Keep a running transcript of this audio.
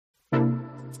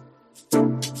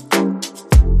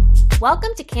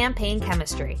Welcome to Campaign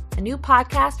Chemistry, a new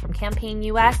podcast from Campaign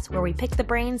US where we pick the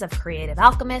brains of creative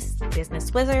alchemists,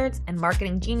 business wizards, and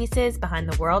marketing geniuses behind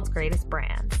the world's greatest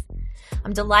brands.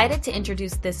 I'm delighted to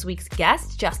introduce this week's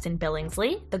guest, Justin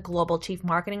Billingsley, the Global Chief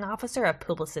Marketing Officer of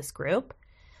Publicis Group.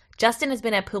 Justin has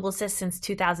been at Publicis since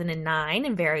 2009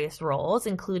 in various roles,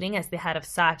 including as the head of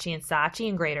Saatchi & Saatchi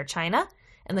in Greater China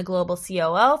and the Global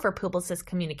COO for Publicis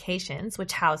Communications,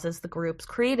 which houses the group's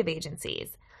creative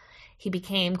agencies. He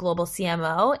became Global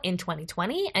CMO in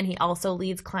 2020, and he also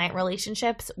leads client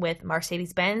relationships with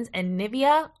Mercedes-Benz and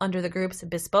Nivea under the group's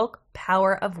bespoke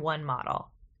Power of One model.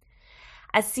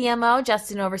 As CMO,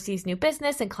 Justin oversees new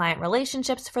business and client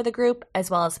relationships for the group,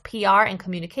 as well as PR and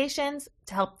communications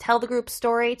to help tell the group's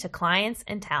story to clients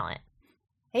and talent.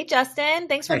 Hey, Justin,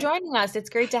 thanks for joining us. It's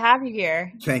great to have you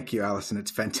here. Thank you, Alison. It's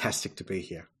fantastic to be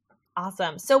here.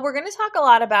 Awesome. So we're going to talk a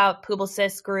lot about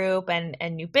Publicis Group and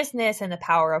new business and the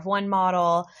Power of One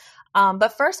model. But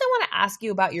first, I want to ask you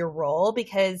about your role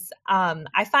because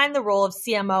I find the role of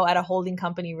CMO at a holding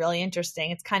company really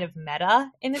interesting. It's kind of meta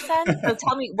in a sense. So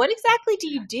tell me, what exactly do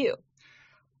you do?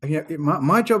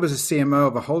 My job as a CMO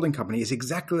of a holding company is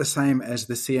exactly the same as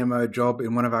the CMO job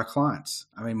in one of our clients.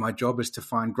 I mean, my job is to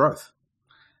find growth.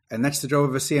 And that's the job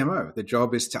of a CMO. The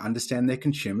job is to understand their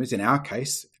consumers. In our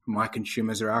case, my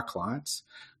consumers are our clients.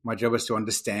 My job is to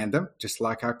understand them, just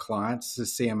like our clients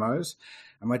as CMOs.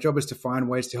 And my job is to find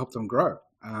ways to help them grow.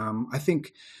 I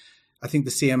think the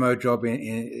CMO job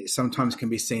sometimes can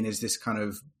be seen as this kind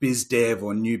of biz dev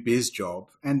or new biz job.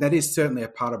 And that is certainly a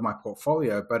part of my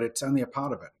portfolio, but it's only a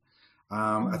part of it.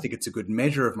 I think it's a good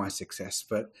measure of my success.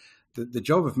 But the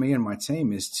job of me and my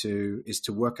team is to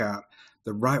work out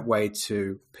the right way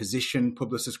to position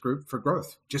Publicis Group for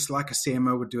growth, just like a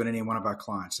CMO would do in any one of our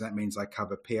clients. And that means I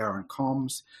cover PR and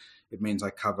comms. It means I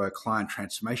cover client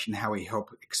transformation, how we help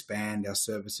expand our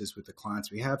services with the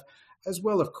clients we have, as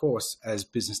well, of course, as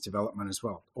business development as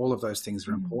well. All of those things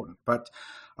are important. But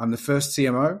I'm the first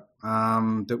CMO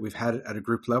that we've had at a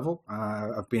group level.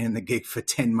 I've been in the gig for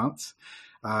 10 months.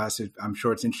 So I'm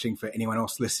sure it's interesting for anyone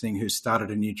else listening who's started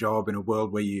a new job in a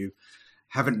world where you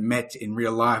haven't met in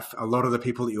real life a lot of the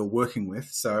people that you're working with.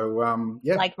 So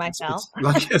like myself, it's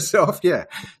like yourself, yeah.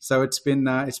 So it's been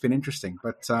interesting,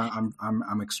 but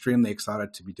I'm extremely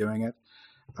excited to be doing it.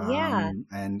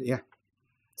 And yeah.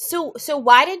 So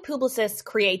why did Publicis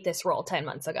create this role 10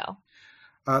 months ago?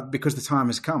 Because the time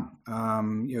has come.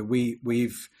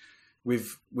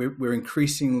 We're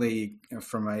increasingly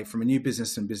from a new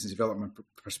business and business development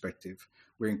perspective,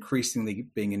 we're increasingly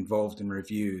being involved in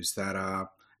reviews that are,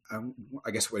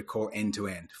 I guess what we call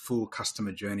end-to-end, full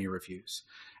customer journey reviews.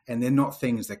 And they're not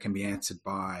things that can be answered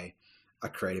by a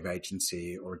creative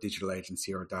agency or a digital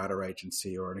agency or a data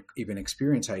agency or even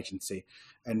experience agency.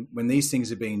 And when these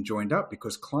things are being joined up,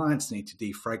 because clients need to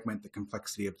defragment the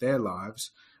complexity of their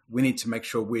lives, we need to make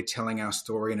sure we're telling our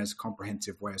story in as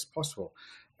comprehensive way as possible.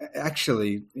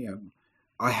 Actually,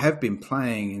 I have been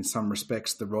playing in some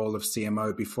respects the role of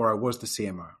CMO before I was the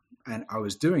CMO. And I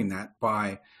was doing that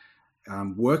by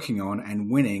working on and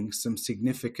winning some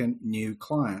significant new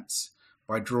clients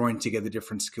by drawing together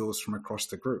different skills from across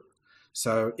the group.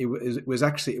 So it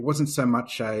wasn't so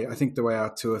much I think the way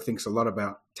Artur thinks a lot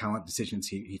about talent decisions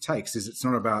he takes is it's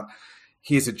not about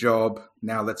here's a job,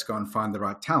 now let's go and find the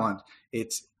right talent.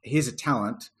 It's here's a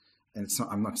talent, and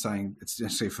I'm not saying it's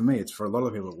necessarily for me, it's for a lot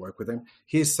of people that work with him.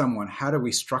 Here's someone, how do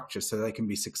we structure so they can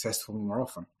be successful more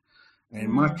often? And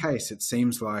in my case, it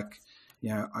seems like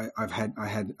I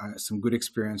had some good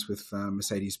experience with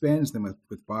Mercedes-Benz, then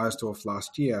with Beiersdorf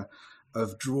last year,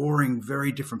 of drawing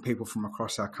very different people from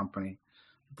across our company,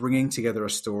 bringing together a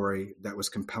story that was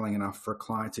compelling enough for a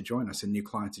client to join us, a new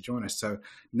client to join us. So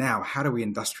now, how do we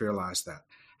industrialize that?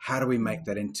 How do we make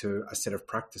that into a set of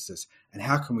practices? And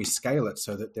how can we scale it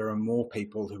so that there are more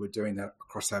people who are doing that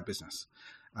across our business?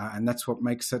 And that's what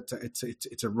makes it,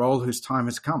 it's a role whose time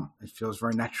has come. It feels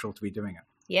very natural to be doing it.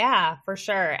 Yeah, for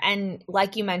sure. And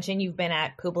like you mentioned, you've been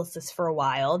at Publicis for a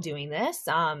while doing this.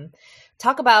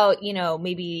 Talk about,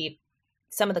 maybe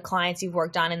some of the clients you've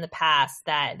worked on in the past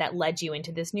that led you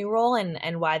into this new role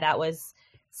and why that was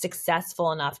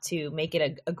successful enough to make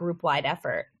it a group-wide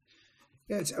effort.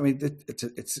 Yeah,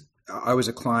 I was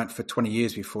a client for 20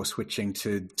 years before switching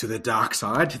to the dark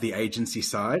side, to the agency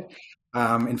side.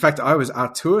 In fact, I was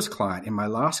Artur's client in my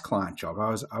last client job. I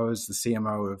was the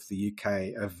CMO of the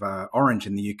UK, of Orange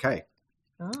in the UK.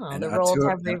 Oh, and the roles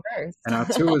have reversed. And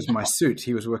Artur was my suit.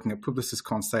 He was working at Publicis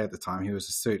Conseil at the time. He was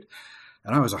a suit.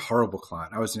 And I was a horrible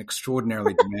client. I was an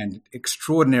extraordinarily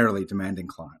demanding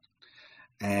client.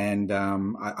 And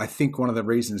I think one of the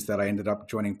reasons that I ended up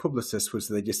joining Publicis was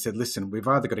they just said, listen, we've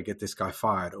either got to get this guy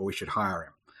fired or we should hire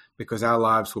him, because our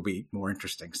lives will be more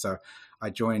interesting. So I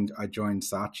joined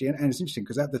Saatchi, and it's interesting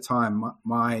because at the time,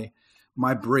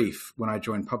 my brief when I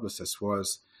joined Publicis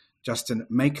was, Justin,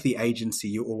 make the agency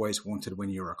you always wanted when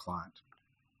you were a client.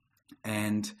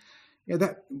 And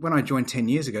that when I joined 10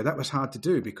 years ago, that was hard to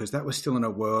do because that was still in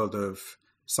a world of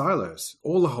silos.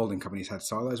 All the holding companies had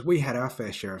silos. We had our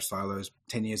fair share of silos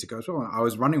 10 years ago as well. I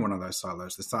was running one of those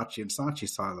silos, the Saatchi and Saatchi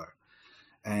silo,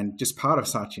 and just part of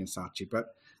Saatchi and Saatchi.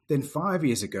 But then 5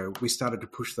 years ago, we started to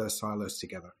push those silos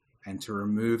together and to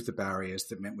remove the barriers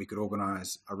that meant we could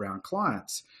organize around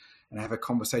clients and have a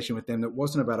conversation with them that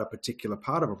wasn't about a particular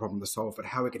part of a problem to solve, but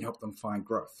how we can help them find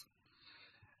growth.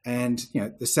 And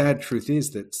the sad truth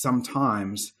is that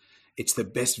sometimes it's the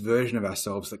best version of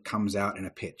ourselves that comes out in a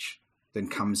pitch, than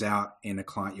comes out in a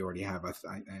client you already have.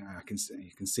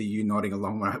 You can see you nodding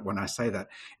along when I say that.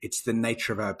 It's the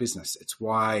nature of our business. It's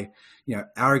why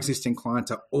our existing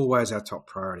clients are always our top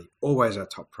priority, always our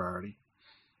top priority.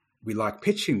 We like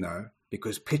pitching though,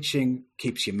 because pitching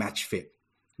keeps you match fit.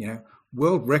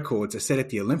 World records are set at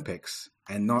the Olympics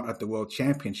and not at the World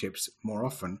Championships more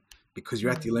often, because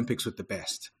you're at the Olympics with the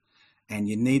best. And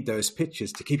you need those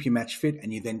pitches to keep you match fit,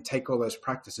 and you then take all those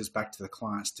practices back to the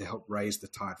clients to help raise the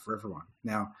tide for everyone.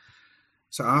 Now,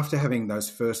 so after having those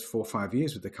first 4 or 5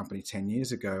 years with the company 10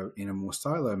 years ago in a more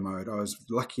silo mode, I was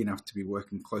lucky enough to be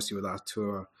working closely with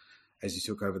Artur as he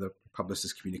took over the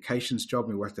Publicis communications job.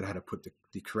 We worked out how to put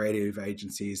the creative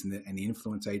agencies and the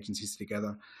influence agencies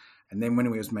together. And then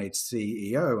when we was made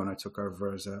CEO and I took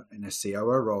over in a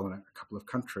COO role in a couple of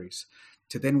countries,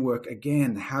 to then work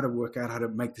out how to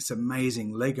make this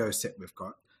amazing Lego set we've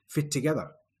got fit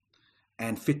together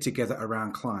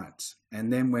around clients.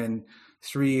 And then when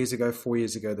 4 years ago,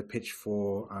 the pitch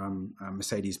for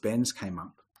Mercedes-Benz came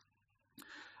up,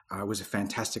 it was a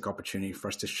fantastic opportunity for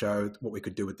us to show what we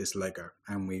could do with this Lego.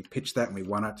 And we pitched that and we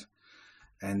won it.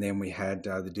 And then we had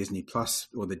the Disney Plus,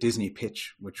 or the Disney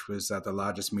pitch, which was the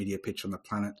largest media pitch on the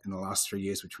planet in the last 3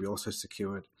 years, which we also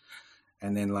secured.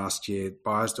 And then last year,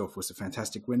 Beiersdorf was a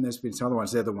fantastic win. There's been some other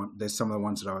ones. There's some of the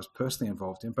ones that I was personally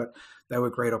involved in, but they were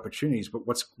great opportunities. But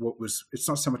it's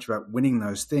not so much about winning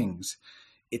those things.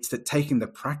 It's that taking the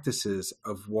practices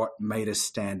of what made us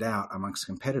stand out amongst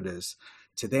competitors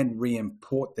to then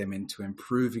re-import them into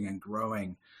improving and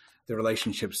growing the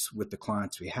relationships with the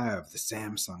clients we have, the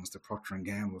Samsungs, the Procter &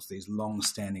 Gamble's, these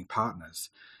long-standing partners,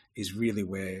 is really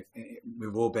where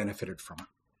we've all benefited from it.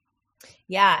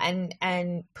 Yeah,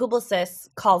 and Publicis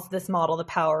calls this model the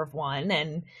power of one,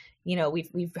 and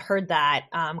we've heard that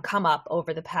come up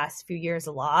over the past few years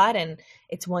a lot, and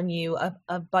it's won you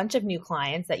a bunch of new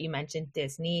clients that you mentioned: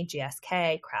 Disney,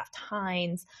 GSK, Kraft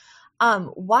Heinz.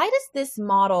 Why does this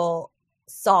model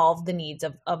solve the needs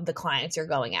of the clients you're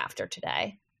going after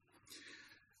today?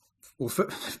 Well,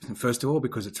 first of all,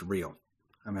 because it's real.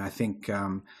 I mean, I think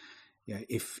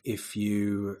if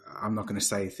you, I'm not going to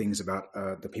say things about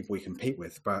the people we compete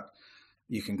with, but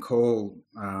you can call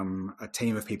a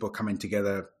team of people coming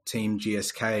together, Team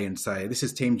GSK, and say, this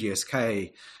is Team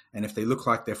GSK. And if they look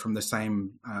like they're from the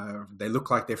same, they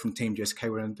look like they're from Team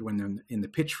GSK when they're in the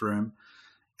pitch room,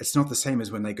 it's not the same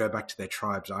as when they go back to their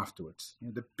tribes afterwards.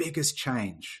 The biggest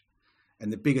change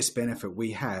and the biggest benefit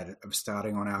we had of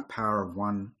starting on our Power of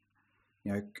One,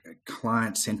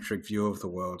 client-centric view of the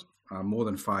world more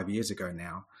than 5 years ago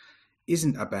now,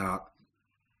 isn't about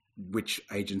which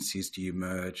agencies do you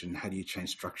merge and how do you change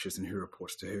structures and who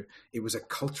reports to who. It was a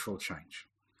cultural change.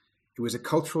 It was a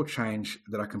cultural change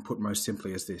that I can put most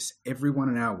simply as this: everyone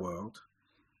in our world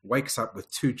wakes up with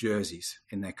 2 jerseys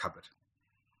in their cupboard.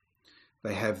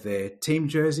 They have their team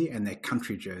jersey and their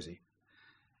country jersey.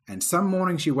 And some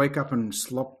mornings you wake up and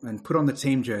put on the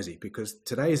team jersey because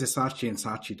today is a Saatchi and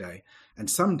Saatchi day. And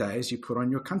some days you put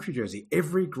on your country jersey.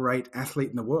 Every great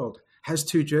athlete in the world has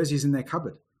 2 jerseys in their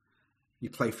cupboard. You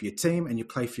play for your team and you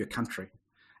play for your country.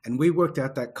 And we worked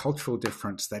out that cultural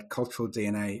difference, that cultural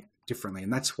DNA differently.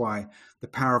 And that's why the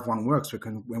Power of One works.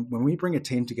 When we bring a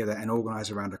team together and organize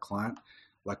around a client,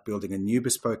 like building a new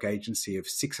bespoke agency of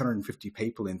 650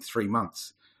 people in 3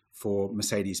 months for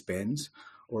Mercedes-Benz,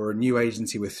 or a new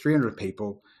agency with 300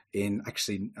 people in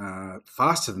actually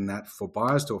faster than that for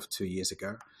Beiersdorf 2 years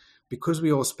ago, because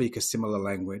we all speak a similar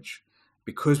language,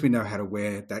 because we know how to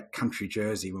wear that country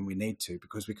jersey when we need to,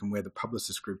 because we can wear the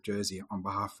Publicis Group jersey on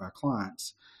behalf of our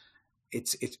clients.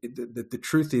 The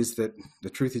truth is that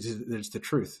it's the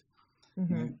truth.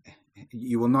 Mm-hmm.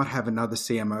 You will not have another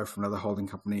CMO from another holding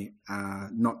company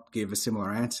not give a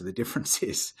similar answer. The difference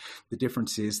is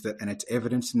that, and it's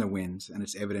evidence in the wins, and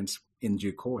it's evidence in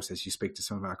due course as you speak to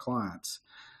some of our clients,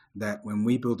 that when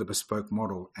we build a bespoke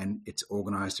model and it's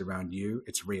organized around you,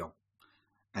 it's real.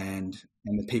 and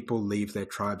the people leave their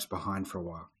tribes behind for a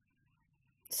while.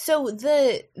 So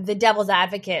the devil's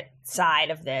advocate side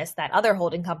of this that other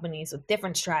holding companies with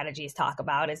different strategies talk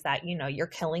about is that, you're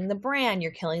killing the brand,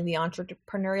 you're killing the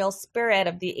entrepreneurial spirit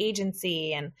of the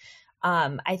agency. And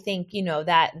I think,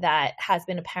 that has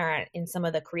been apparent in some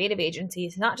of the creative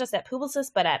agencies, not just at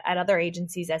Publicis, but at other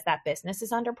agencies as that business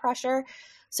is under pressure.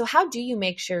 So how do you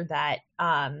make sure that,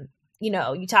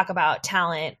 you talk about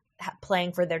talent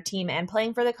playing for their team and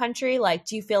playing for the country? Like,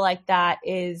 do you feel like that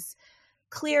is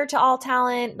clear to all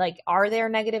talent? Like, are there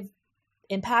negative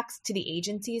impacts to the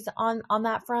agencies on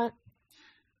that front?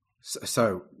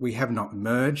 So we have not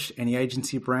merged any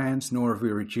agency brands, nor have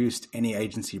we reduced any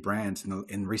agency brands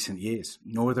in recent years,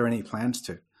 nor are there any plans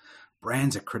to.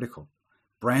 Brands are critical.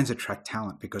 Brands attract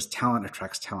talent because talent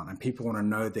attracts talent, and people want to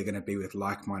know they're going to be with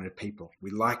like-minded people. We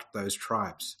like those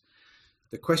tribes.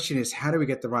 The question is, how do we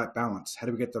get the right balance? How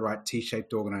do we get the right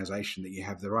T-shaped organization that you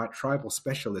have the right tribal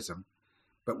specialism?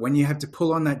 But when you have to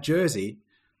pull on that jersey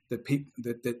that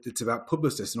it's about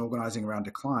Publicis and organizing around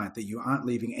a client, that you aren't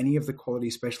leaving any of the quality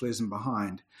specialism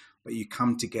behind, but you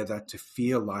come together to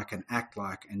feel like and act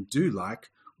like and do like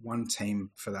one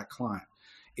team for that client.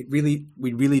 We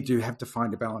really do have to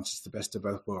find a balance. It's the best of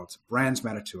both worlds. Brands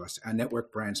matter to us. Our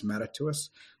network brands matter to us.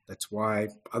 That's why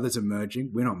others are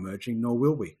merging. We're not merging, nor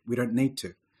will we. We don't need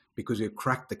to, because we've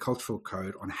cracked the cultural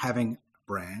code on having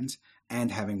brands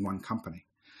and having one company.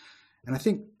 And I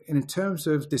think in terms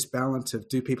of this balance of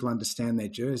do people understand their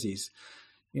jerseys,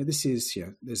 this is,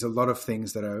 there's a lot of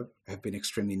things that have been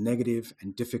extremely negative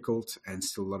and difficult, and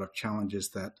still a lot of challenges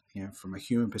that, from a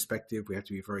human perspective, we have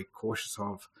to be very cautious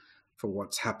of for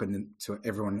what's happened to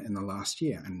everyone in the last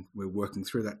year. And we're working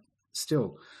through that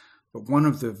still. But one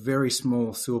of the very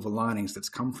small silver linings that's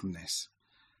come from this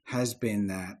has been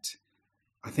that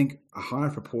I think a higher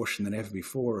proportion than ever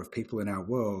before of people in our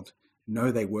world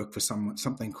know they work for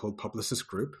something called Publicis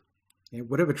Group.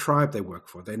 Whatever tribe they work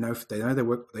for, they know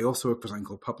they also work for something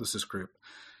called Publicis Group,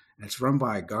 and it's run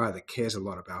by a guy that cares a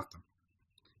lot about them.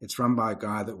 It's run by a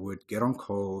guy that would get on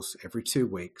calls every 2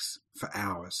 weeks for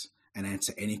hours and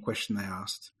answer any question they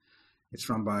asked. It's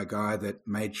run by a guy that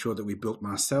made sure that we built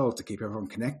Marcel to keep everyone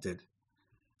connected,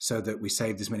 so that we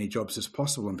saved as many jobs as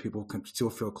possible and people can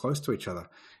still feel close to each other.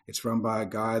 It's run by a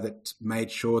guy that made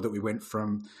sure that we went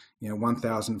from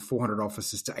 1,400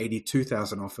 offices to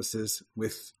 82,000 offices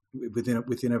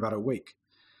within about a week.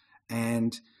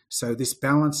 And so this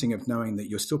balancing of knowing that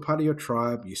you're still part of your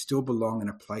tribe, you still belong in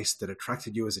a place that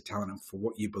attracted you as a talent and for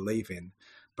what you believe in,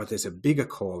 but there's a bigger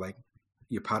calling,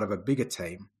 you're part of a bigger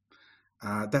team.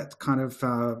 That kind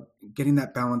of getting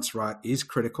that balance right is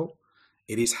critical.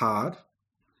 It is hard.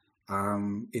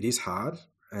 And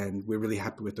we're really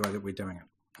happy with the way that we're doing it.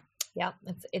 Yeah,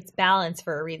 it's balance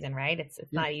for a reason, right? It's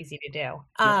not easy to do.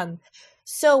 Yeah.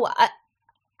 So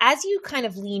as you kind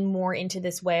of lean more into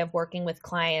this way of working with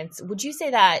clients, would you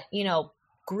say that,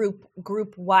 group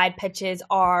wide pitches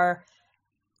are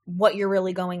what you're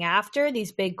really going after,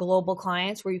 these big global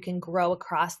clients where you can grow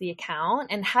across the account?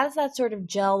 And how does that sort of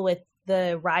gel with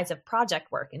the rise of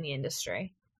project work in the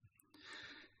industry?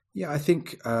 Yeah, I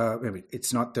think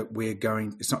it's not that we're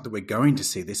going to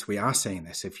see this. We are seeing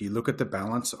this. If you look at the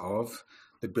balance of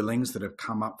the billings that have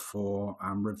come up for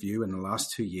review in the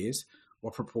last 2 years,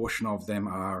 what proportion of them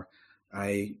are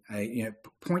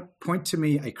point to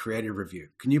me a creative review?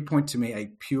 Can you point to me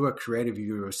a pure creative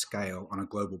review of scale on a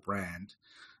global brand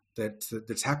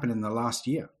that's happened in the last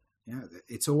year? Yeah,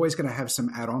 it's always going to have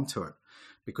some add-on to it,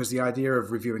 because the idea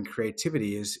of reviewing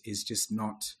creativity is just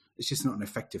not an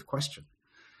effective question.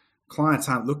 Clients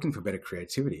aren't looking for better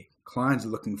creativity. Clients are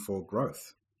looking for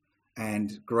growth.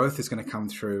 And growth is going to come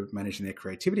through managing their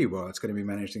creativity well. It's going to be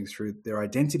managing through their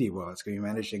identity well. It's going to be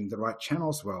managing the right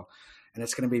channels well. And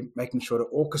it's going to be making sure to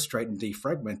orchestrate and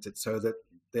defragment it so that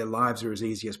their lives are as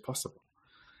easy as possible.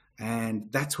 And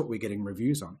that's what we're getting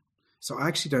reviews on. So I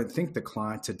actually don't think the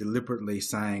clients are deliberately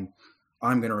saying,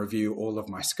 I'm going to review all of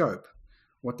my scope.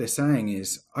 What they're saying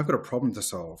is, I've got a problem to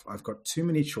solve. I've got too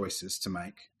many choices to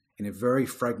make in a very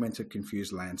fragmented,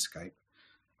 confused landscape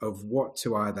of what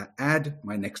to either add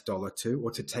my next dollar to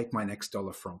or to take my next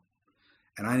dollar from.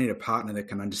 And I need a partner that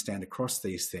can understand across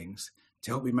these things to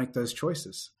help me make those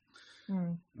choices.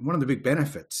 And one of the big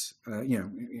benefits,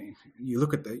 you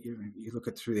look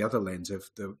at through the other lens of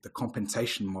the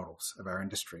compensation models of our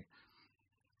industry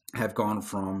have gone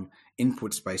from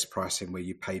inputs-based pricing, where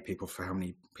you pay people for how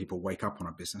many people wake up on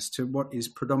a business, to what is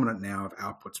predominant now of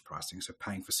outputs pricing, so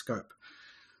paying for scope.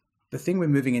 The thing we're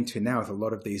moving into now with a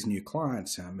lot of these new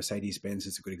clients, Mercedes-Benz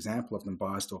is a good example of them,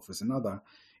 Beiersdorf is another,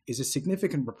 is a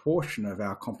significant proportion of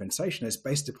our compensation is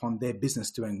based upon their business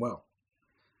doing well.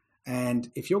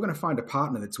 And if you're going to find a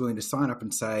partner that's willing to sign up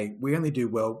and say, we only do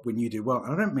well when you do well,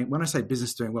 and I don't mean, when I say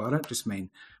business doing well, I don't just mean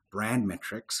brand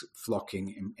metrics,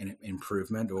 flocking in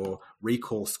improvement or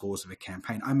recall scores of a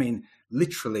campaign. I mean,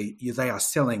 literally, they are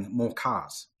selling more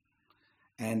cars.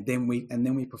 And then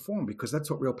we perform, because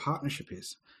that's what real partnership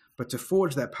is. But to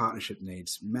forge that partnership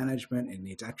needs management, it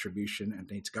needs attribution, and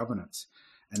needs governance.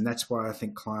 And that's why I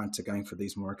think clients are going for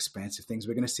these more expansive things.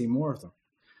 We're going to see more of them.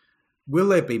 Will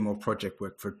there be more project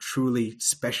work for truly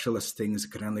specialist things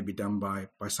that can only be done by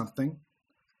something?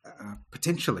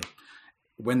 Potentially.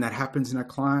 When that happens in a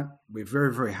client, we're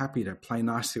very, very happy to play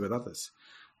nicely with others.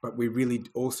 But we really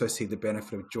also see the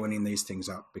benefit of joining these things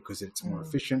up, because it's more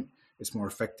efficient, it's more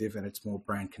effective, and it's more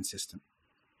brand consistent.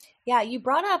 Yeah, you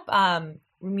brought up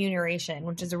remuneration,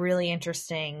 which is a really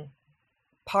interesting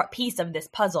piece of this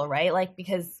puzzle, right? Like,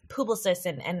 because Publicis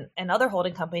and other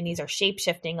holding companies are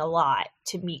shape-shifting a lot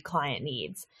to meet client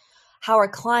needs. How are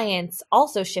clients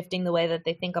also shifting the way that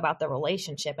they think about the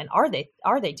relationship? And are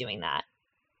they doing that?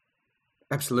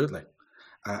 Absolutely.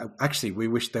 Actually, we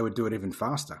wish they would do it even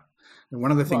faster. And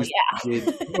one of the things,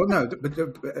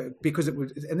 because it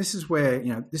would, and this is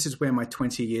where my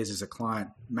 20 years as a client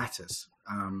matters,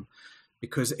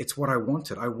 because it's what I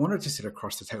wanted. I wanted to sit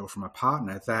across the table from a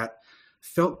partner that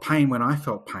felt pain when I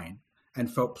felt pain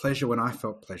and felt pleasure when I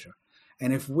felt pleasure.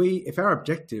 And if our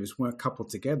objectives weren't coupled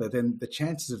together, then the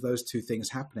chances of those two things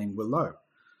happening were low.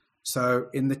 So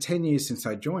in the 10 years since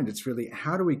I joined, it's really,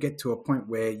 how do we get to a point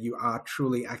where you are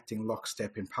truly acting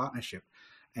lockstep in partnership,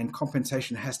 and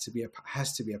compensation has to be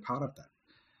a part of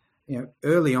that.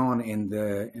 Early on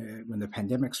when the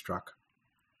pandemic struck,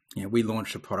 we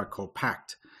launched a product called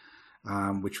Pact,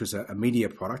 which was a media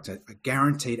product, a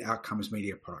guaranteed outcomes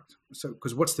media product. So,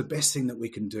 because what's the best thing that we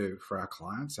can do for our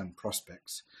clients and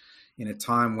prospects in a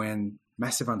time when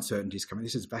massive uncertainty is coming?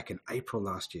 This is back in April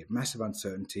last year. Massive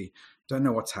uncertainty, don't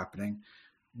know what's happening.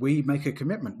 We make a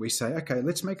commitment. We say, okay,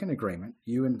 let's make an agreement.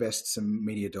 You invest some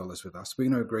media dollars with us. We're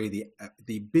going to agree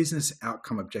the business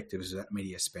outcome objectives of that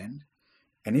media spend.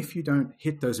 And if you don't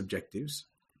hit those objectives,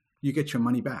 you get your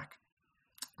money back.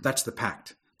 That's the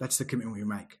pact. That's the commitment we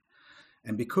make.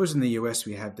 And because in the US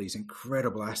we have these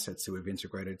incredible assets that we've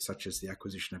integrated, such as the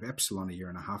acquisition of Epsilon a year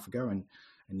and a half ago, and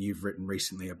you've written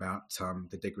recently about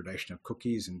the degradation of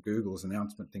cookies and Google's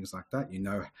announcement, things like that. You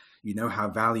know how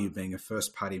valued being a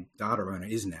first-party data owner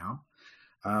is now.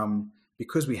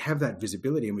 Because we have that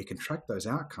visibility and we can track those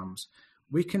outcomes,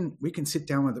 we can sit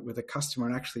down with a customer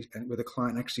and with a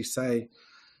client and actually say,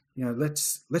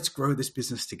 let's grow this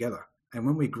business together. And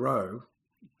when we grow,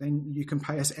 then you can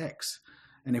pay us X.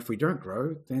 And if we don't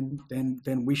grow,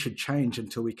 then we should change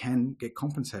until we can get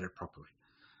compensated properly.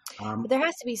 There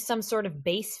has to be some sort of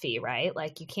base fee, right?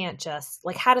 Like, you can't just,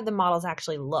 like, how do the models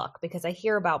actually look? Because I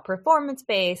hear about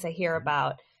performance-based, I hear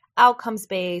about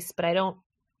outcomes-based, but I don't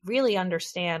really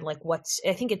understand, like,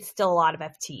 I think it's still a lot of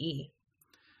FTE.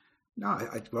 No,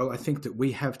 I think that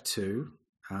we have to,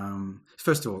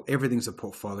 first of all, everything's a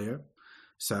portfolio.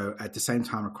 So at the same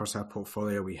time, across our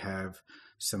portfolio, we have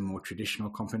some more traditional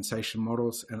compensation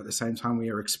models. And at the same time, we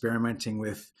are experimenting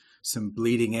with some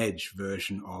bleeding edge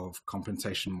version of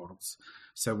compensation models.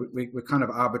 So we're kind of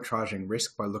arbitraging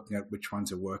risk by looking at which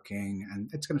ones are working,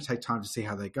 and it's going to take time to see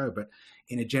how they go. But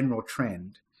in a general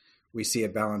trend, we see a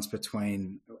balance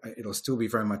between, it'll still be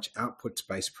very much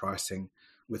outputs-based pricing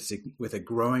with a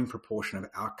growing proportion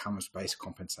of outcomes-based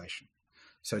compensation.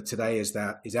 So today is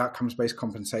outcomes-based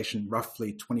compensation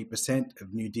roughly 20%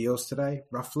 of new deals today?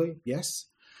 Roughly, yes.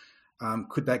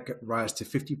 Could that rise to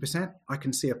 50%? I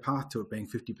can see a path to it being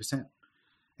 50%.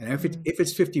 And if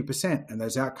it's 50% and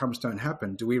those outcomes don't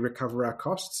happen, do we recover our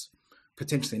costs?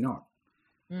 Potentially not.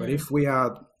 But if we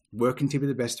are working to be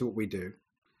the best at what we do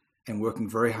and working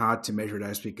very hard to measure it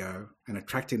as we go and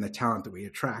attracting the talent that we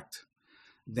attract,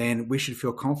 then we should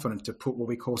feel confident to put what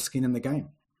we call skin in the game.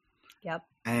 Yep.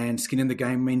 And skin in the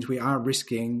game means we are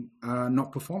risking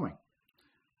not performing.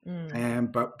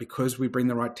 But because we bring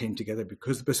the right team together,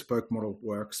 because the bespoke model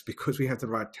works, because we have the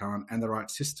right talent and the right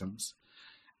systems,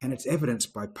 and it's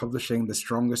evidenced by publishing the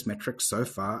strongest metrics so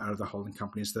far out of the holding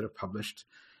companies that have published.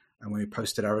 And when we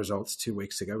posted our results 2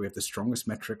 weeks ago, we have the strongest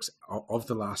metrics of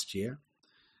the last year.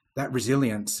 That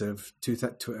resilience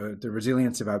the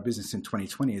resilience of our business in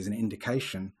 2020 is an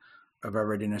indication of our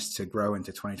readiness to grow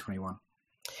into 2021.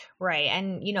 Right.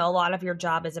 And, a lot of your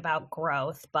job is about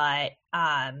growth, but,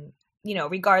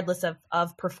 regardless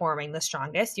of performing the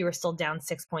strongest, you were still down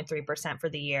 6.3% for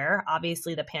the year.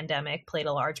 Obviously, the pandemic played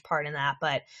a large part in that,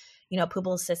 but,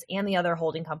 Publicis and the other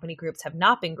holding company groups have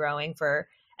not been growing for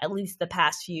at least the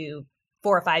past 4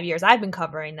 or 5 years I've been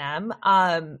covering them.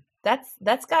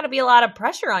 That's got to be a lot of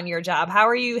pressure on your job. How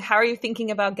are you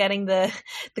thinking about getting the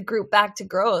group back to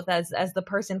growth as the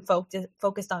person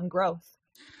focused on growth?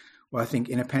 Well, I think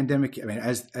in a pandemic, I mean,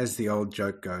 as the old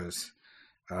joke goes,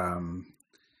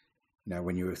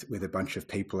 when you're with a bunch of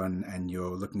people and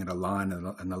you're looking at a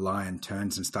lion and the lion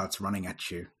turns and starts running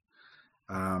at you,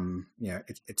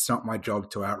 it's not my job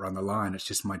to outrun the lion. It's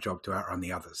just my job to outrun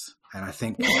the others. And I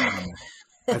think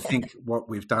I think what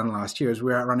we've done last year is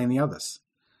we're outrunning the others.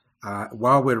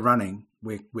 While we're running,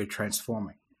 we're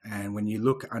transforming. And when you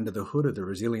look under the hood of the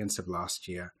resilience of last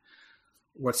year,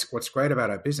 what's great about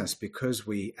our business, because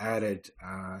we added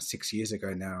 6 years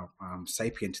ago now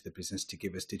Sapient to the business to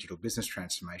give us digital business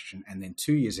transformation, and then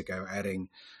 2 years ago adding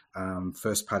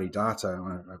first-party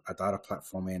data, a data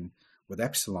platform in with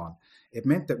Epsilon, it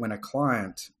meant that when a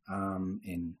client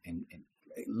in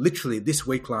literally this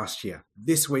week last year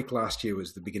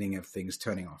was the beginning of things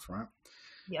turning off, right?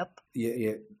 Yep.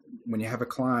 Yeah. When you have a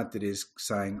client that is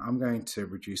saying, I'm going to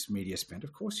reduce media spend,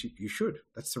 of course you should.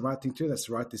 That's the right thing to do. That's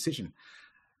the right decision.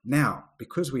 Now,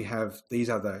 because we have these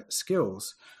other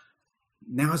skills,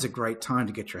 now is a great time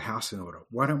to get your house in order.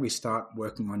 Why don't we start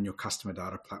working on your customer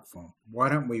data platform? Why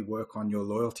don't we work on your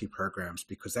loyalty programs?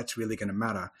 Because that's really going to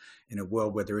matter in a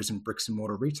world where there isn't bricks and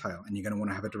mortar retail and you're going to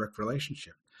want to have a direct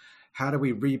relationship. How do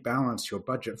we rebalance your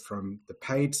budget from the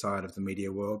paid side of the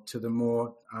media world to the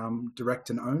more direct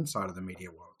and owned side of the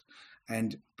media world?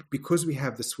 And because we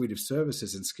have the suite of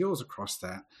services and skills across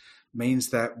that, means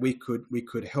that we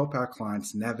could help our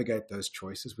clients navigate those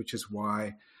choices, which is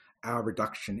why our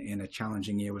reduction in a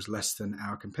challenging year was less than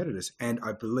our competitors. And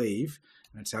I believe,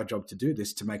 and it's our job to do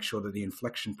this, to make sure that the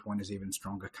inflection point is even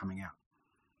stronger coming out.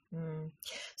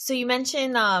 So you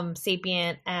mentioned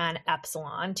Sapient and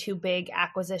Epsilon, two big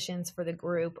acquisitions for the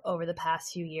group over the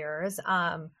past few years.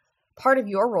 Part of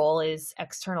your role is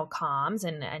external comms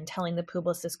and telling the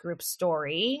Publicis Group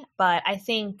story. But I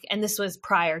think, and this was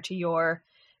prior to your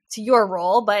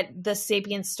role, but the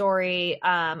Sapient story,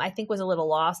 I think, was a little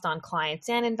lost on clients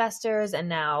and investors. And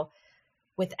now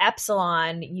with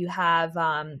Epsilon, you have,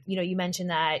 you mentioned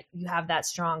that you have that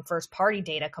strong first party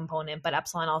data component, but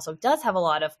Epsilon also does have a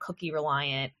lot of cookie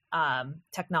reliant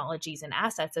technologies and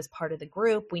assets as part of the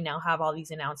group. We now have all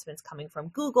these announcements coming from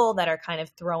Google that are kind of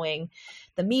throwing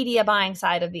the media buying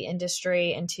side of the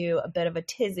industry into a bit of a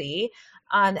tizzy.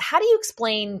 How do you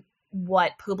explain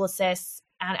what Publicis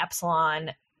and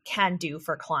Epsilon can do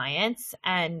for clients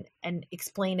and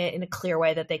explain it in a clear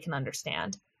way that they can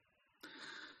understand?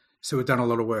 So we've done a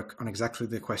lot of work on exactly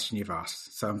the question you've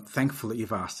asked. So I'm thankful that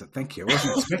you've asked it. Thank you. I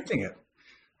wasn't expecting it.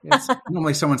 Yes.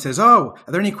 Normally someone says, oh,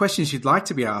 are there any questions you'd like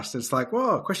to be asked? It's like,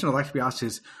 well, a question I'd like to be asked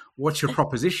is, what's your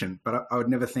proposition? But I would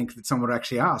never think that someone would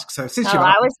actually ask. So since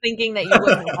I was thinking that you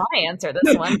wouldn't want to answer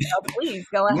this one. So please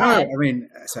go ahead. No, I mean,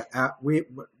 so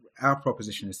our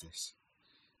proposition is this.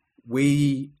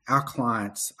 Our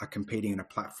clients are competing in a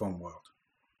platform world.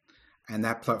 And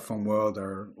that platform world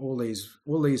are all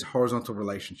these horizontal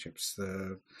relationships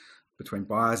between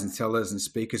buyers and sellers and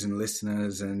speakers and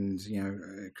listeners and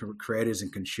creators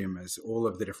and consumers, all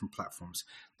of the different platforms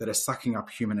that are sucking up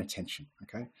human attention.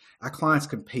 Okay, our clients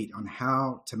compete on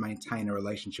how to maintain a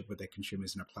relationship with their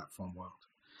consumers in a platform world,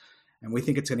 and we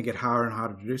think it's going to get harder and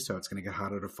harder to do so. It's going to get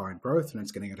harder to find growth, and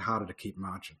it's going to get harder to keep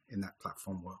margin in that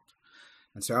platform world.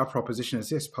 And so our proposition is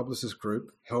this: Publicis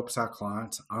Group helps our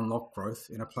clients unlock growth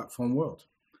in a platform world.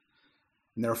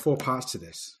 And there are 4 parts to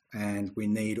this, and we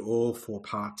need all 4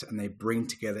 parts, and they bring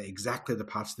together exactly the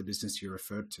parts of the business you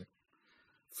referred to.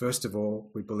 First of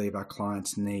all, we believe our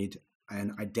clients need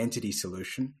an identity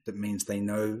solution that means they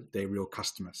know their real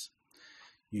customers.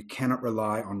 You cannot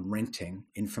rely on renting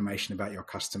information about your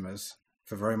customers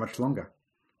for very much longer.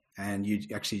 And you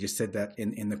actually just said that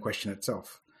in the question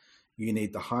itself. You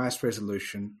need the highest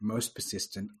resolution, most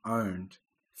persistent, owned,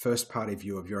 first-party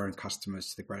view of your own customers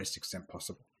to the greatest extent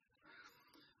possible.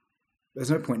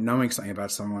 There's no point knowing something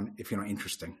about someone if you're not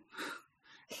interesting.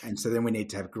 And so then we need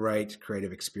to have great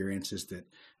creative experiences that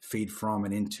feed from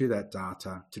and into that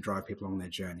data to drive people on their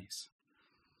journeys.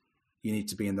 You need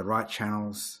to be in the right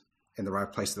channels, in the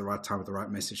right place at the right time with the right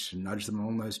message to nudge them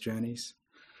along those journeys.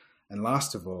 And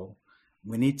last of all,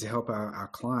 we need to help our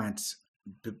clients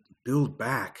build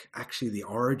back actually the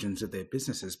origins of their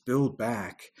businesses, build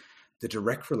back the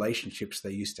direct relationships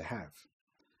they used to have,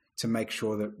 to make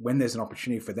sure that when there's an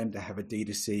opportunity for them to have a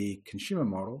D2C consumer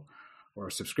model or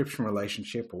a subscription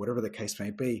relationship or whatever the case may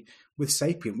be, with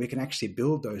Sapient, we can actually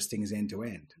build those things end to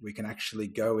end. We can actually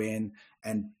go in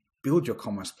and build your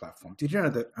commerce platform. Did you know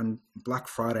that on Black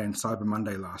Friday and Cyber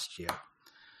Monday last year,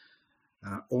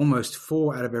 almost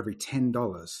 4 out of every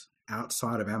 $10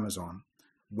 outside of Amazon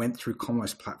went through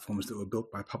commerce platforms that were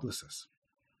built by Publicis.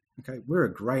 Okay, we're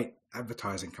a great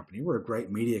advertising company. We're a great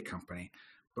media company,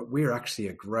 but we're actually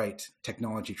a great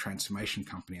technology transformation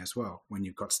company as well when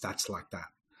you've got stats like that.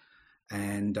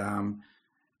 And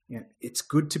it's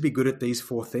good to be good at these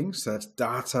four things. So that's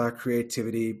data,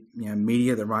 creativity,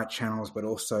 media, the right channels, but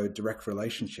also direct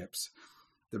relationships.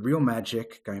 The real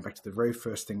magic, going back to the very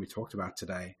first thing we talked about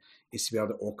today, is to be able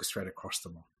to orchestrate across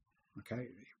them all. Okay,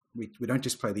 we don't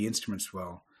just play the instruments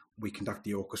well, we conduct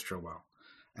the orchestra well.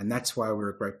 And that's why we're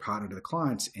a great partner to the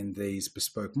clients in these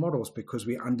bespoke models, because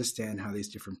we understand how these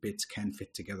different bits can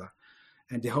fit together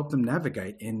and to help them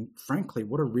navigate in, frankly,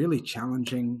 what's a really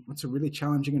challenging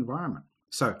environment.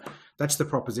 So that's the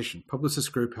proposition. Publicis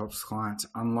Group helps clients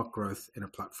unlock growth in a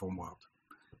platform world.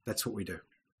 That's what we do.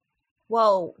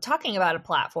 Well, talking about a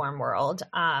platform world,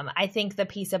 I think the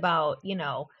piece about,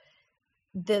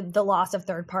 the loss of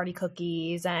third-party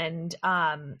cookies and,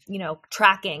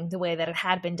 tracking the way that it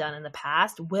had been done in the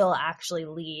past will actually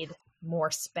lead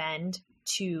more spend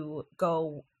to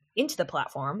go into the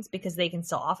platforms because they can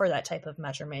still offer that type of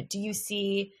measurement. Do you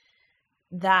see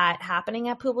that happening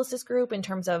at Publicis Group in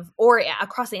terms of, or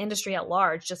across the industry at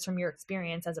large, just from your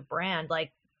experience as a brand?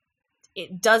 Like,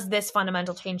 does this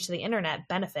fundamental change to the internet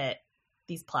benefit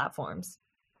these platforms?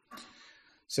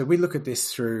 So we look at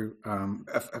this through,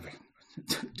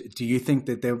 do you think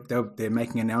that they're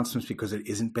making announcements because it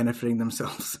isn't benefiting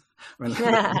themselves?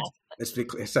 Let's be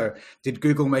clear. So did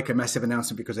Google make a massive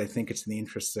announcement because they think it's in the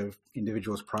interests of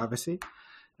individuals' privacy?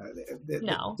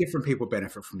 No. Different people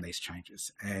benefit from these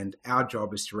changes. And our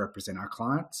job is to represent our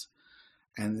clients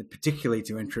and particularly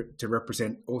to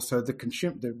represent also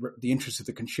the interests of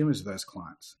the consumers of those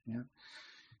clients.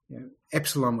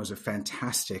 Epsilon was a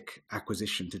fantastic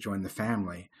acquisition to join the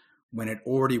family when it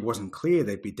already wasn't clear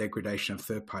there'd be degradation of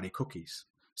third-party cookies.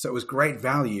 So it was great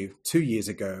value 2 years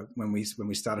ago when we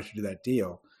started to do that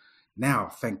deal. Now,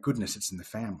 thank goodness, it's in the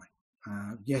family.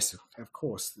 Yes, of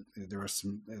course,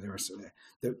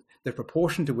 the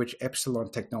proportion to which Epsilon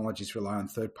Technologies rely on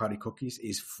third-party cookies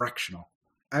is fractional,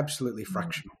 absolutely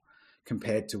fractional,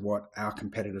 compared to what our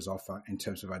competitors offer in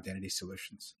terms of identity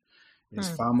solutions. It's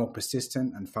far more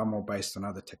persistent and far more based on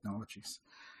other technologies.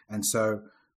 And so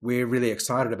we're really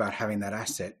excited about having that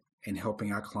asset in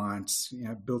helping our clients,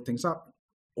 build things up.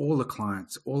 All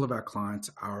of our clients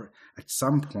are at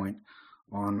some point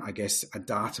on, I guess, a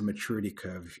data maturity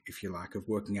curve, if you like, of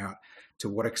working out to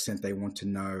what extent they want to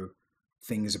know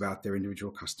things about their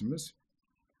individual customers,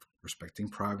 respecting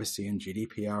privacy and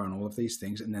GDPR and all of these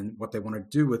things, and then what they want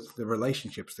to do with the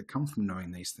relationships that come from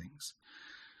knowing these things.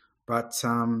 But,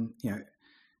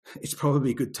 it's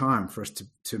probably a good time for us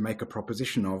to make a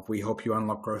proposition of, we help you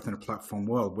unlock growth in a platform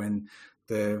world when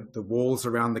the walls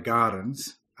around the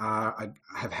gardens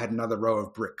have had another row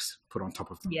of bricks put on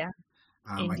top of them. Yeah.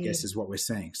 I guess is what we're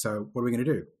seeing. So what are we going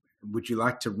to do? Would you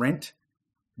like to rent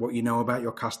what you know about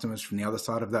your customers from the other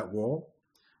side of that wall?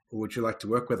 Or would you like to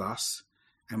work with us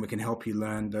and we can help you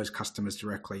learn those customers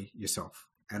directly yourself?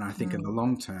 And I think in the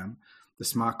long term, the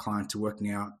smart clients are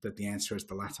working out that the answer is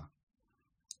the latter.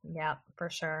 Yeah, for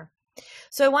sure.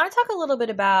 So I want to talk a little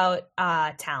bit about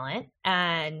talent,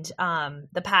 and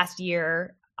the past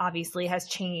year obviously has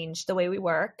changed the way we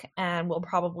work and will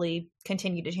probably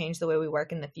continue to change the way we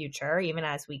work in the future, even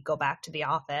as we go back to the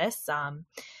office,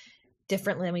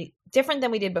 different than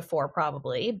we did before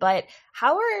probably. But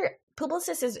how are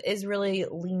Publicis is really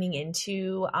leaning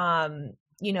into,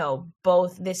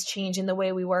 both this change in the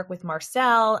way we work with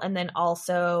Marcel and then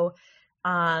also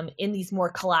in these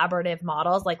more collaborative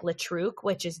models like Le Truc,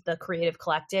 which is the creative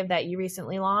collective that you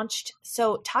recently launched.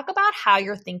 So talk about how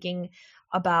you're thinking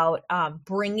about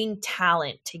bringing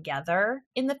talent together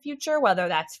in the future, whether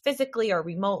that's physically or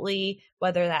remotely,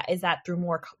 whether that is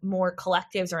through more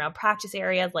collectives around practice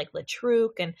areas like Le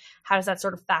Truc, and how does that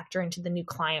sort of factor into the new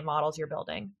client models you're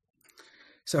building?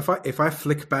 So if I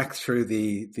flick back through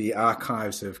the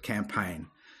archives of Campaign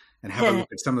and have a look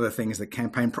at some of the things that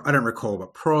Campaign, I don't recall,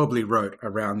 but probably wrote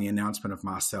around the announcement of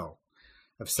Marcel,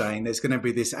 of saying there's going to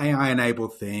be this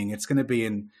AI-enabled thing. It's going to be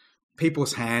in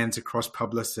people's hands across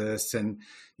Publicis, and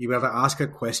you'll be able to ask her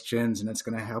questions, and it's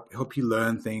going to help you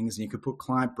learn things, and you can put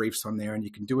client briefs on there, and you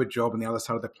can do a job on the other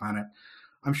side of the planet.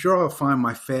 I'm sure I'll find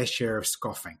my fair share of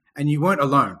scoffing. And you weren't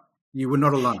alone. You were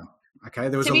not alone. Okay,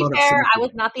 there was to a lot be fair, of I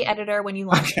was not the editor when you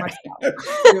launched Marcel.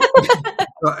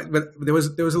 But there was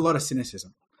a lot of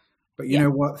cynicism. But you know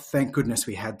what? Thank goodness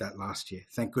we had that last year.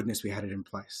 Thank goodness we had it in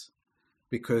place,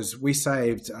 because we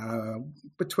saved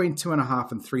between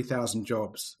 2,500 and 3,000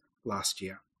 jobs last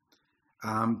year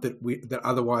that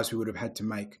otherwise we would have had to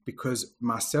make, because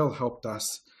Marcel helped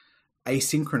us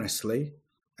asynchronously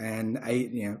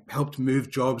and helped move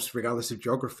jobs regardless of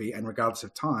geography and regardless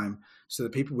of time, so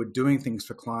that people were doing things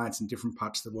for clients in different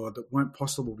parts of the world that weren't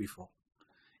possible before.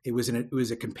 It was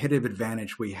a competitive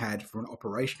advantage we had from an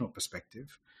operational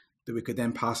perspective that we could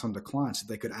then pass on to clients so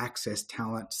they could access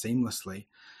talent seamlessly,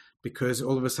 because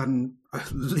all of a sudden,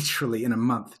 literally in a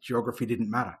month, geography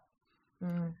didn't matter.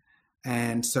 Mm.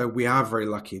 And so we are very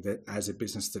lucky that as a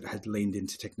business that had leaned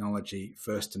into technology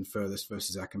first and furthest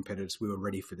versus our competitors, we were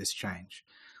ready for this change.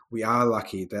 We are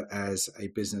lucky that as a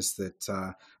business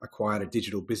that acquired a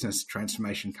digital business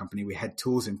transformation company, we had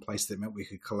tools in place that meant we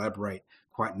could collaborate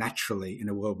quite naturally in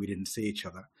a world we didn't see each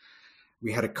other.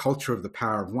 We had a culture of the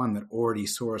power of one that already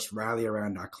saw us rally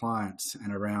around our clients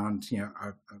and around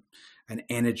an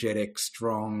energetic,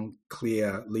 strong,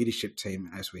 clear leadership team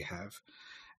as we have.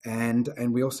 And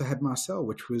we also had Marcel,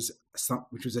 which was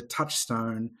a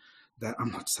touchstone that,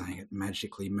 I'm not saying it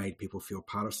magically made people feel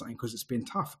part of something, because it's been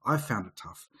tough. I found it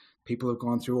tough. People have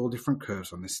gone through all different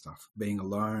curves on this stuff, being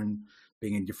alone,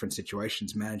 being in different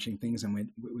situations, managing things. And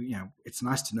we it's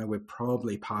nice to know we're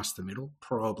probably past the middle,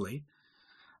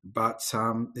 but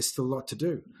there's still a lot to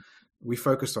do. We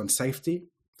focused on safety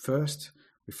first.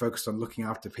 We focused on looking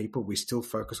after people. We still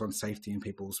focus on safety in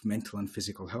people's mental and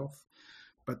physical health,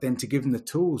 but then to give them the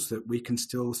tools that we can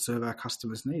still serve our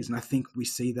customers' needs. And I think we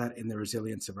see that in the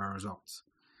resilience of our results.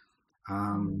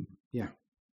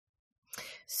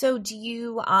 So do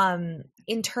you,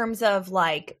 in terms of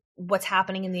like what's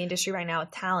happening in the industry right now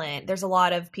with talent, there's a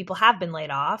lot of people have been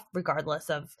laid off regardless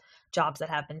of jobs that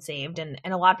have been saved. And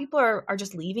a lot of people are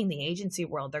just leaving the agency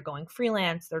world. They're going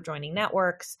freelance, they're joining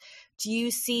networks. Do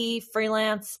you see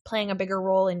freelance playing a bigger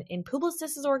role in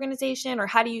Publicis' organization, or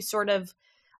how do you sort of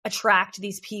attract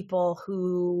these people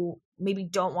who maybe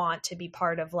don't want to be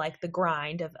part of like the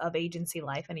grind of agency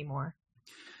life anymore?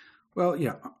 Well,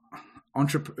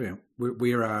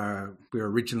 we're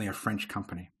originally a French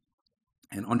company,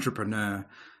 and entrepreneur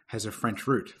has a French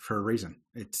root for a reason.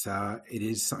 It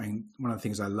is something. One of the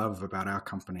things I love about our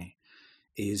company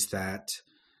is that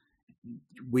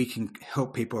we can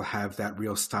help people have that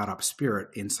real startup spirit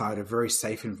inside a very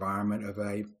safe environment of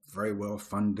a very well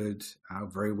funded,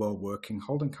 very well working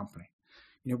holding company.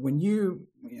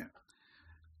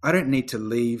 I don't need to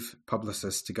leave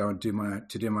Publicis to go and do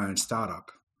my own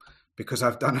startup, because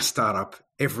I've done a startup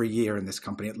every year in this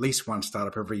company, at least one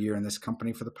startup every year in this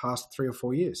company for the past 3 or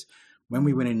 4 years. When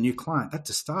we win a new client, that's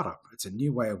a startup. It's a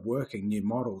new way of working, new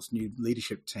models, new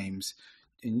leadership teams,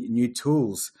 new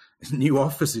tools, new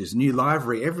offices, new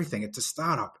library, everything. It's a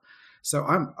startup.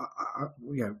 So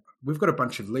we've got a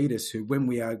bunch of leaders who, when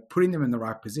we are putting them in the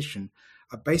right position,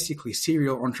 are basically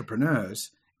serial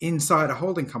entrepreneurs inside a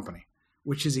holding company,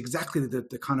 which is exactly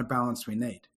the kind of balance we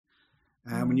need.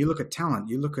 When you look at talent,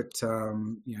 you look at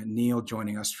Neil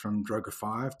joining us from Droga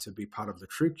 5 to be part of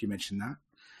LeTruc. You mentioned that.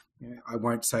 I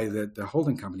won't say that the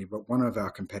holding company, but one of our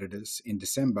competitors in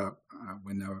December,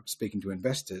 when they were speaking to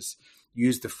investors,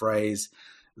 used the phrase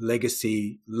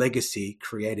legacy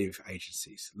creative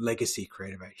agencies. Legacy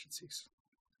creative agencies.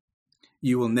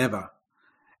 You will never,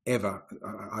 ever,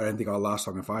 I don't think I'll last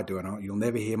long if I do it, you'll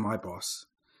never hear my boss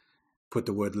put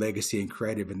the word legacy and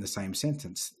creative in the same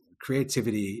sentence.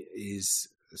 Creativity is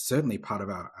certainly part of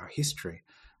our history,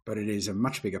 but it is a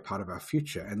much bigger part of our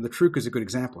future. And LeTruc is a good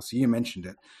example. So you mentioned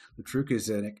it. LeTruc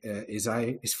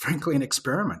is frankly an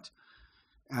experiment,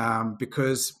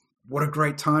 because what a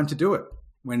great time to do it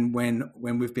when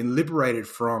we've been liberated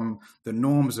from the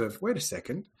norms of, wait a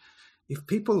second, if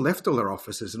people left all their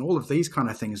offices and all of these kind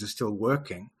of things are still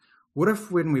working, what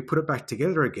if when we put it back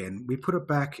together again, we put it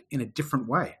back in a different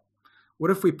way? What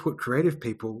if we put creative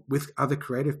people with other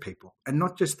creative people, and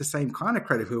not just the same kind of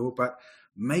creative people, but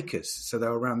makers? So they're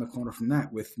around the corner from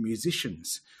that, with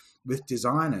musicians, with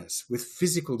designers, with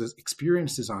physical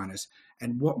experience designers,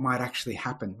 and what might actually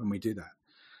happen when we do that.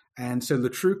 And so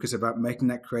LeTruc is about making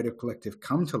that creative collective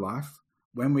come to life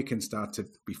when we can start to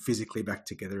be physically back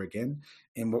together again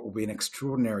in what will be an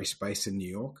extraordinary space in New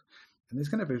York. And there's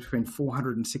going to be between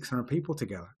 400 and 600 people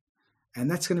together. And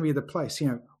that's going to be the place.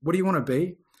 What do you want to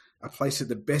be? A place that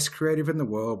the best creative in the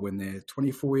world, when they're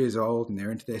 24 years old and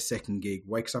they're into their second gig,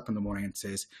 wakes up in the morning and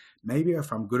says, maybe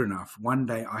if I'm good enough, one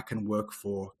day I can work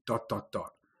for ...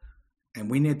 And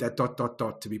we need that ...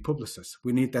 to be Publicis.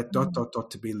 We need that ...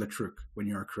 to be LeTruc when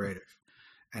you're a creative.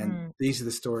 And these are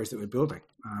the stories that we're building.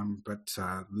 But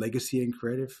legacy and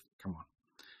creative, come on.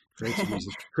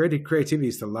 Creativity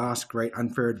is the last great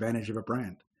unfair advantage of a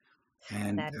brand.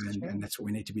 And that's what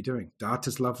we need to be doing.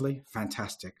 Data's lovely,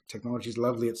 fantastic. Technology's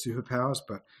lovely at superpowers,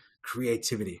 but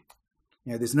creativity.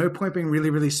 There's no point being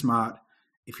really, really smart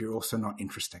if you're also not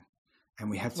interesting. And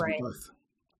we have to be both.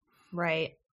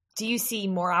 Right. Do you see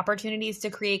more opportunities to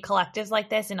create collectives like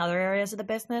this in other areas of the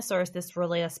business, or is this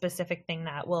really a specific thing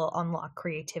that will unlock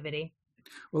creativity?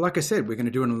 Well, like I said, we're going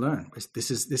to do it and learn. This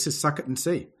is suck it and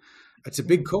see. It's a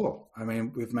big call. I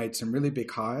mean, we've made some really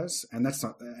big hires, and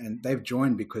they've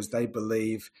joined because they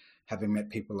believe, having met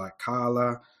people like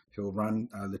Carla, who'll run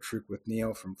Le Truc with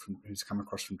Neil from who's come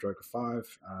across from Droga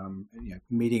 5,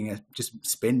 just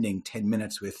spending 10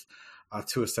 minutes with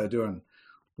Artur Sadoun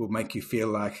will make you feel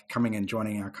like coming and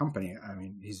joining our company. I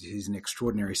mean, he's an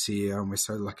extraordinary CEO, and we're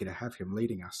so lucky to have him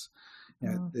leading us.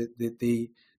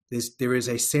 There is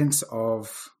a sense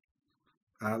of,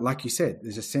 like you said,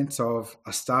 there's a sense of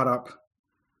a startup.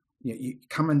 You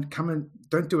come and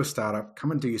don't do a startup.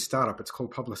 Come and do your startup. It's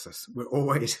called Publicis. We're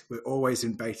always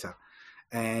in beta,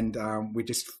 and we're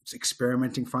just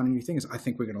experimenting, finding new things. I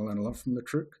think we're going to learn a lot from Le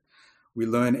Truc. We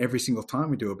learn every single time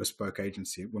we do a bespoke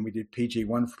agency. When we did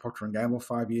PG1 for Procter & Gamble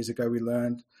 5 years ago, we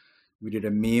learned. We did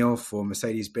a meal for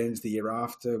Mercedes-Benz the year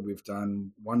after. We've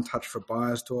done One Touch for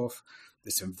Beiersdorf.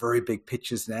 There's some very big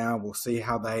pitches now. We'll see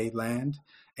how they land.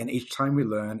 And each time we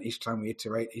learn, each time we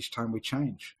iterate, each time we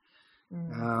change.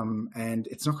 And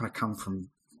it's not going to come from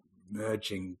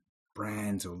merging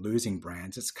brands or losing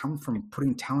brands. It's come from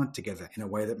putting talent together in a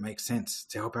way that makes sense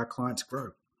to help our clients grow.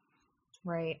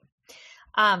 Right.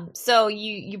 So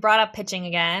you brought up pitching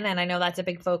again, and I know that's a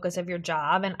big focus of your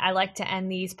job. And I like to end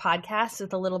these podcasts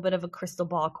with a little bit of a crystal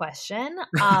ball question.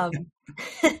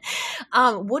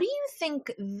 What do you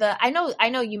think I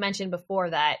know you mentioned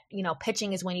before that,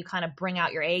 pitching is when you kind of bring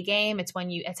out your A game. It's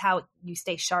how you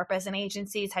stay sharp as an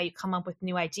agency. It's how you come up with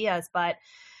new ideas. But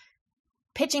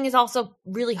pitching is also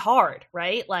really hard,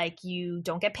 right? Like, you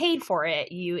don't get paid for it.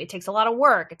 It takes a lot of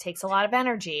work. It takes a lot of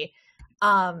energy.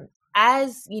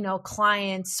 As,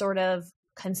 clients sort of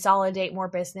consolidate more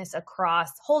business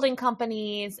across holding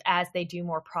companies, as they do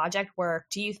more project work,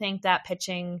 do you think that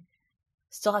pitching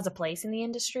still has a place in the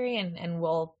industry and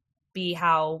will be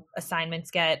how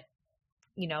assignments get,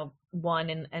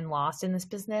 won and lost in this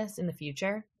business in the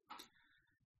future?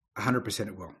 100%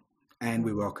 it will. And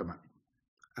we welcome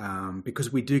it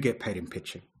because we do get paid in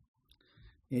pitching.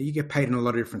 You get paid in a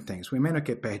lot of different things. We may not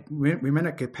get paid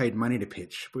money to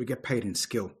pitch, but we get paid in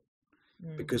skill.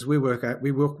 Because we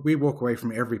walk away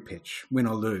from every pitch, win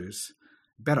or lose,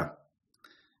 better.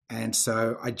 And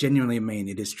so I genuinely mean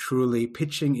it is truly,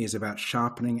 pitching is about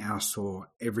sharpening our saw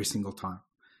every single time.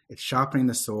 It's sharpening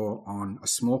the saw on a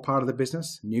small part of the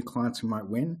business, new clients we might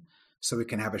win, so we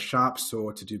can have a sharp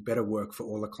saw to do better work for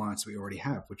all the clients we already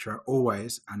have, which are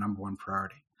always our number one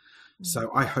priority. So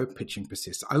I hope pitching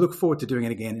persists. I look forward to doing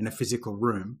it again in a physical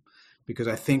room, because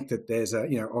I think that there's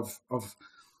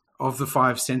of the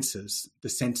five senses, the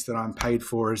sense that I'm paid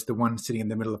for is the one sitting in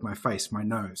the middle of my face, my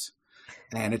nose.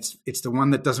 And it's the one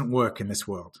that doesn't work in this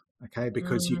world, okay?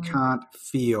 Because you can't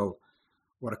feel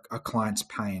what a client's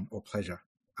pain or pleasure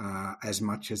as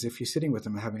much as if you're sitting with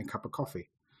them and having a cup of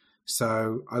coffee.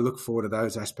 So I look forward to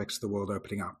those aspects of the world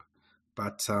opening up.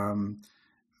 But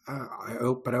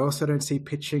I also don't see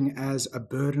pitching as a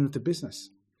burden of the business.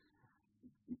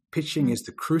 Pitching is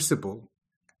the crucible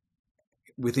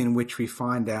within which we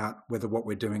find out whether what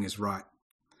we're doing is right.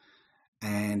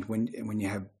 And when you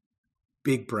have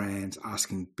big brands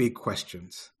asking big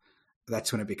questions,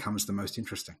 that's when it becomes the most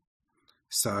interesting.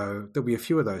 So there'll be a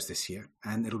few of those this year,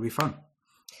 and it'll be fun.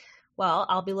 Well,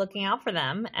 I'll be looking out for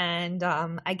them. And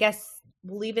I guess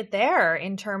we'll leave it there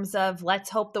in terms of let's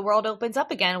hope the world opens up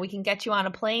again. We can get you on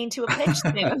a plane to a pitch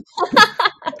soon.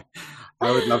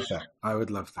 I would love that.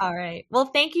 All right. Well,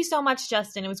 thank you so much,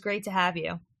 Justin. It was great to have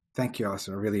you. Thank you,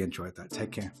 Alison. I really enjoyed that.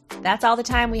 Take care. That's all the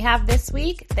time we have this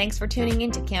week. Thanks for tuning in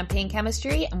to Campaign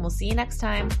Chemistry, and we'll see you next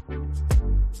time.